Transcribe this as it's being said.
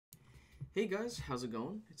Hey guys, how's it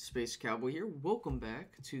going? It's Space Cowboy here. Welcome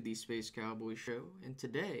back to the Space Cowboy Show. And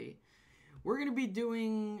today, we're going to be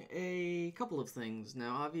doing a couple of things.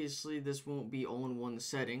 Now, obviously, this won't be all in one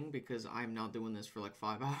setting because I'm not doing this for like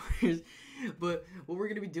 5 hours. But what we're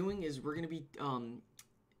going to be doing is we're going to be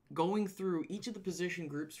going through each of the position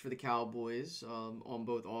groups for the Cowboys on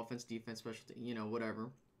both offense, defense, special,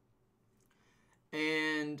 whatever.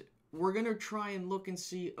 And we're going to try and look and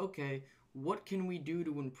see, okay, what can we do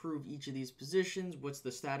to improve each of these positions? What's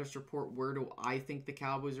the status report? Where do I think the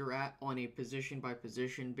Cowboys are at on a position by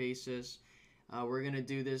position basis? We're going to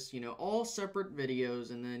do this, all separate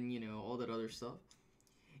videos and then, all that other stuff.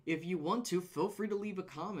 If you want to, feel free to leave a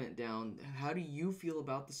comment down. How do you feel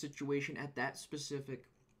about the situation at that specific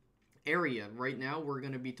area? Right now, we're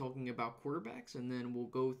going to be talking about quarterbacks, and then we'll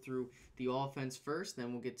go through the offense first,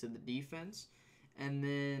 then we'll get to the defense, and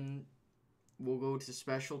then we'll go to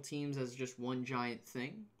special teams as just one giant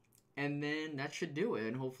thing. And then that should do it.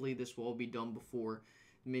 And hopefully this will all be done before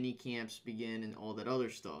mini camps begin and all that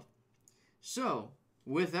other stuff. So,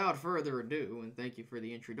 without further ado, and thank you for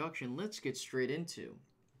the introduction, let's get straight into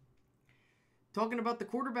talking about the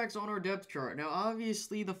quarterbacks on our depth chart. Now,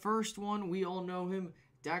 obviously, the first one, we all know him,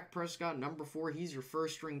 Dak Prescott, number 4. He's your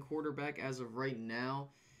first string quarterback as of right now.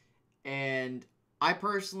 And I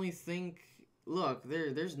personally think, look,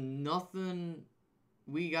 there's nothing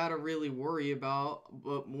we gotta really worry about,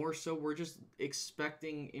 but more so we're just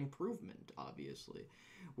expecting improvement, obviously.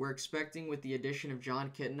 We're expecting with the addition of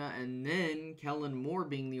John Kitna and then Kellen Moore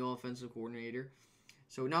being the offensive coordinator.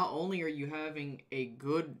 So not only are you having a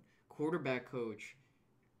good quarterback coach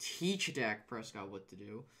teach Dak Prescott what to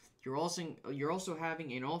do, you're also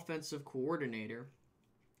having an offensive coordinator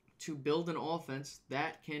to build an offense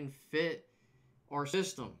that can fit our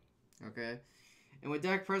system, okay? And with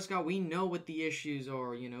Dak Prescott, we know what the issues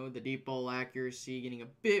are, the deep ball accuracy getting a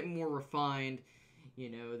bit more refined,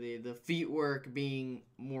 the feet work being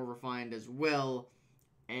more refined as well,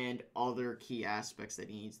 and other key aspects that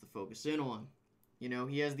he needs to focus in on.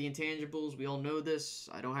 He has the intangibles. We all know this.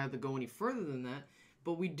 I don't have to go any further than that.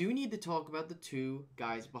 But we do need to talk about the two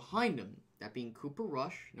guys behind him, that being Cooper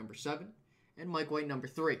Rush, number 7, and Mike White, number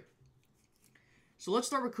 3. So let's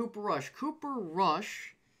start with Cooper Rush. Cooper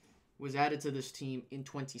Rush was added to this team in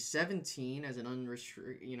 2017 as an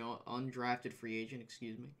undrafted free agent,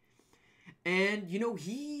 And,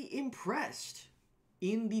 he impressed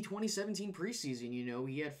in the 2017 preseason.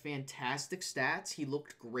 He had fantastic stats. He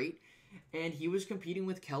looked great. And he was competing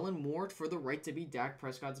with Kellen Moore for the right to be Dak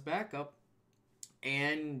Prescott's backup.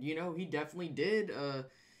 And, he definitely did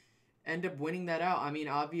end up winning that out. I mean,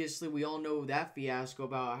 obviously, we all know that fiasco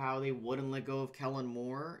about how they wouldn't let go of Kellen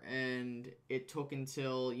Moore, and it took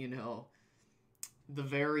until, the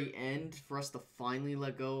very end for us to finally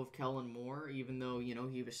let go of Kellen Moore, even though,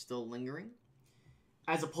 he was still lingering.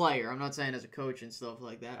 As a player, I'm not saying as a coach and stuff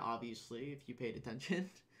like that, obviously, if you paid attention.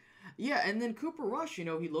 Yeah, and then Cooper Rush, he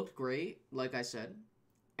looked great, like I said.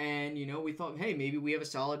 And, we thought, hey, maybe we have a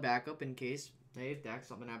solid backup in case, hey, if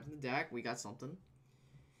something happens to Dak, we got something.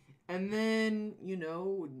 And then,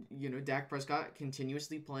 Dak Prescott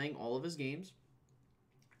continuously playing all of his games.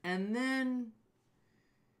 And then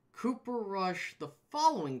Cooper Rush, the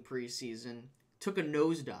following preseason, took a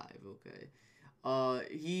nosedive, okay?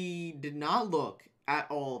 He did not look at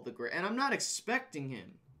all the great. And I'm not expecting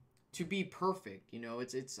him to be perfect.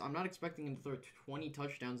 I'm not expecting him to throw 20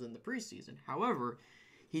 touchdowns in the preseason. However,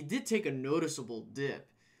 he did take a noticeable dip.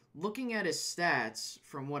 Looking at his stats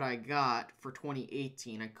from what I got for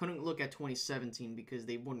 2018, I couldn't look at 2017 because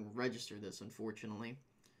they wouldn't register this, unfortunately.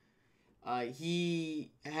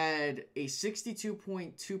 He had a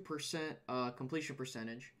 62.2% completion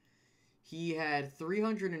percentage. He had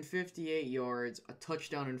 358 yards, a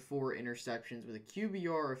touchdown, and 4 interceptions with a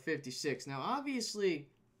QBR of 56. Now, obviously,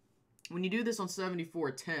 when you do this on 74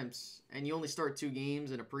 attempts and you only start 2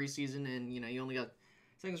 games in a preseason and, you only got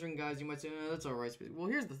second string guys, you might say, that's all right. Well,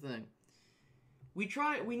 here's the thing. We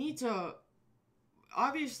need to,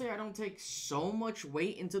 obviously, I don't take so much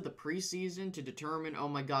weight into the preseason to determine, oh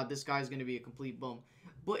my God, this guy's going to be a complete bum.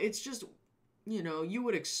 But it's just, you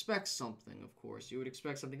would expect something, of course. You would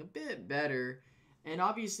expect something a bit better. And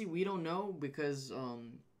obviously, we don't know because,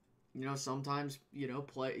 sometimes, the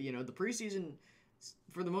preseason,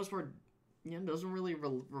 for the most part, doesn't really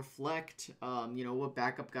reflect, what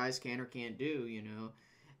backup guys can or can't do,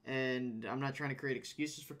 And I'm not trying to create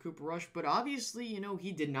excuses for Cooper Rush, but obviously,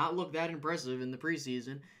 he did not look that impressive in the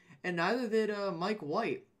preseason, and neither did Mike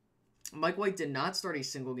White. Mike White did not start a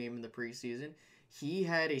single game in the preseason. He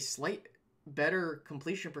had a slight better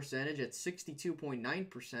completion percentage at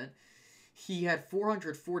 62.9%. he had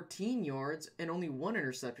 414 yards and only 1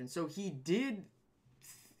 interception. So he did,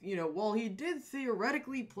 while he did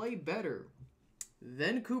theoretically play better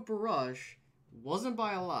than Cooper Rush, wasn't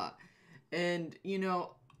by a lot. And,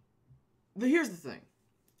 here's the thing.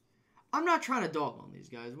 I'm not trying to dog on these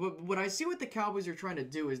guys. What I see what the Cowboys are trying to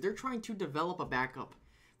do is they're trying to develop a backup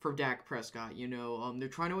for Dak Prescott. They're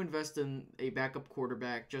trying to invest in a backup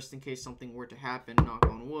quarterback just in case something were to happen, knock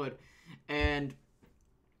on wood. And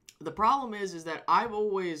the problem is that I've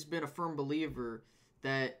always been a firm believer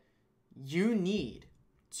that you need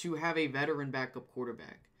to have a veteran backup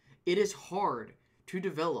quarterback. It is hard to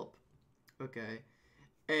develop,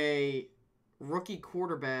 a rookie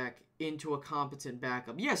quarterback into a competent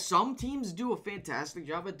backup. Yes, some teams do a fantastic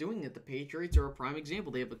job at doing it. The Patriots are a prime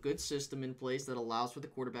example. They have a good system in place that allows for the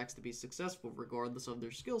quarterbacks to be successful regardless of their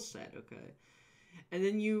skill set, And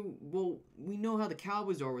then we know how the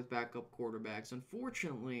Cowboys are with backup quarterbacks.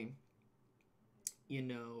 Unfortunately,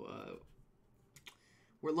 we're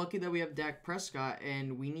lucky that we have Dak Prescott,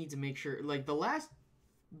 and we need to make sure, like, the last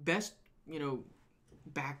best,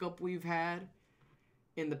 backup we've had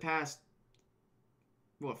in the past,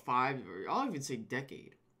 5, or I'll even say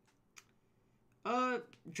decade.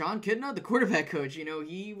 John Kitna, the quarterback coach,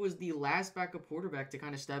 he was the last backup quarterback to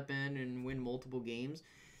kind of step in and win multiple games.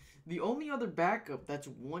 The only other backup that's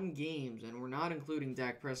won games, and we're not including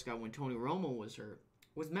Dak Prescott when Tony Romo was hurt,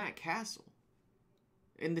 was Matt Castle.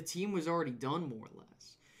 And the team was already done, more or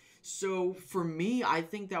less. So, for me, I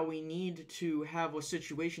think that we need to have a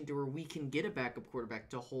situation to where we can get a backup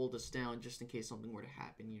quarterback to hold us down just in case something were to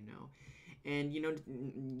happen, And,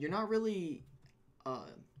 you're not really,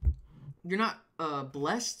 you're not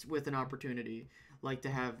blessed with an opportunity like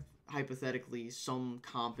to have, hypothetically, some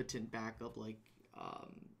competent backup like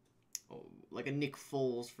a Nick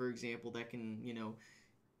Foles, for example, that can,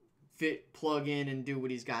 plug in and do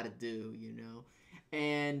what he's got to do,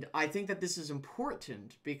 And I think that this is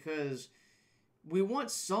important because we want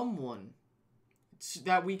someone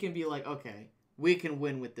that we can be like, okay, we can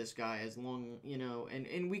win with this guy as long,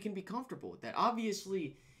 and we can be comfortable with that.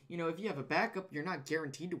 Obviously, if you have a backup, you're not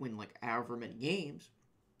guaranteed to win like however many games,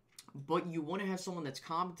 but you want to have someone that's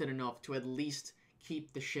competent enough to at least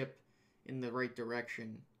keep the ship in the right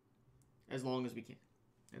direction as long as we can.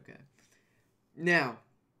 Now,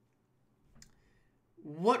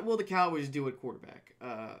 what will the Cowboys do at quarterback?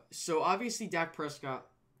 So obviously Dak Prescott,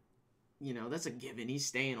 that's a given. He's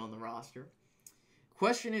staying on the roster.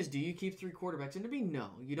 Question is, do you keep 3 quarterbacks? And to me, no.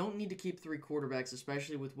 You don't need to keep 3 quarterbacks,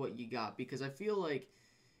 especially with what you got, because I feel like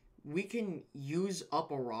we can use up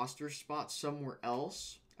a roster spot somewhere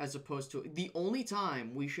else as opposed to the only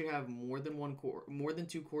time we should have more than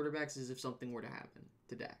 2 quarterbacks is if something were to happen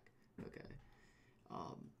to Dak.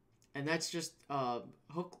 And that's just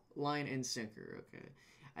hook, line, and sinker.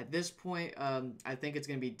 At this point, I think it's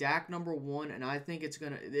gonna be Dak number 1, and I think it's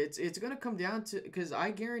gonna come down to, because I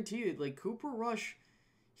guarantee you, like, Cooper Rush,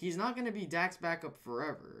 he's not gonna be Dak's backup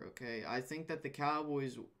forever. I think that the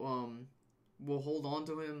Cowboys will hold on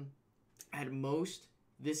to him at most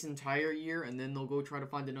this entire year, and then they'll go try to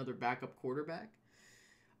find another backup quarterback.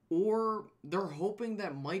 Or they're hoping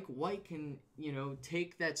that Mike White can,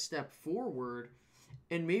 take that step forward,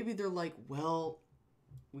 and maybe they're like, well,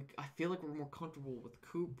 I feel like we're more comfortable with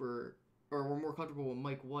Cooper, or we're more comfortable with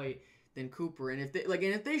Mike White than Cooper. And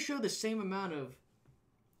if they show the same amount of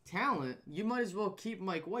talent, you might as well keep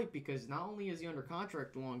Mike White, because not only is he under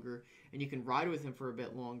contract longer, and you can ride with him for a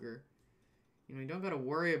bit longer, you don't got to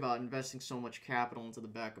worry about investing so much capital into the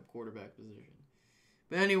backup quarterback position.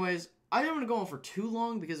 But anyways, I don't want to go on for too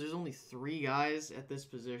long because there's only 3 guys at this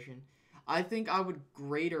position. I think I would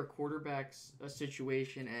grade our quarterbacks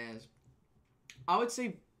situation as, I would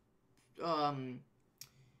say,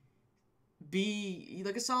 B,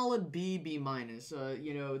 like a solid B minus.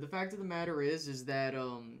 The fact of the matter is that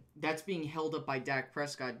that's being held up by Dak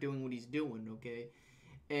Prescott doing what he's doing,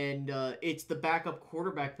 And it's the backup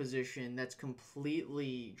quarterback position that's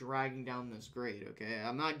completely dragging down this grade,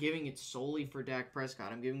 I'm not giving it solely for Dak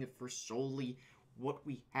Prescott. I'm giving it for solely what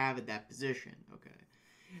we have at that position,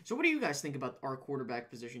 So what do you guys think about our quarterback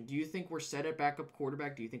position? Do you think we're set at backup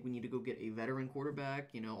quarterback? Do you think we need to go get a veteran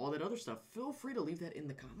quarterback? All that other stuff. Feel free to leave that in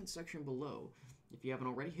the comment section below. If you haven't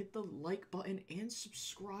already, hit the like button and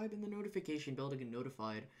subscribe and the notification bell to get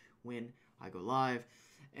notified when I go live.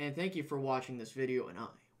 And thank you for watching this video, and I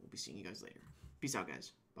will be seeing you guys later. Peace out,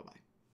 guys. Bye-bye.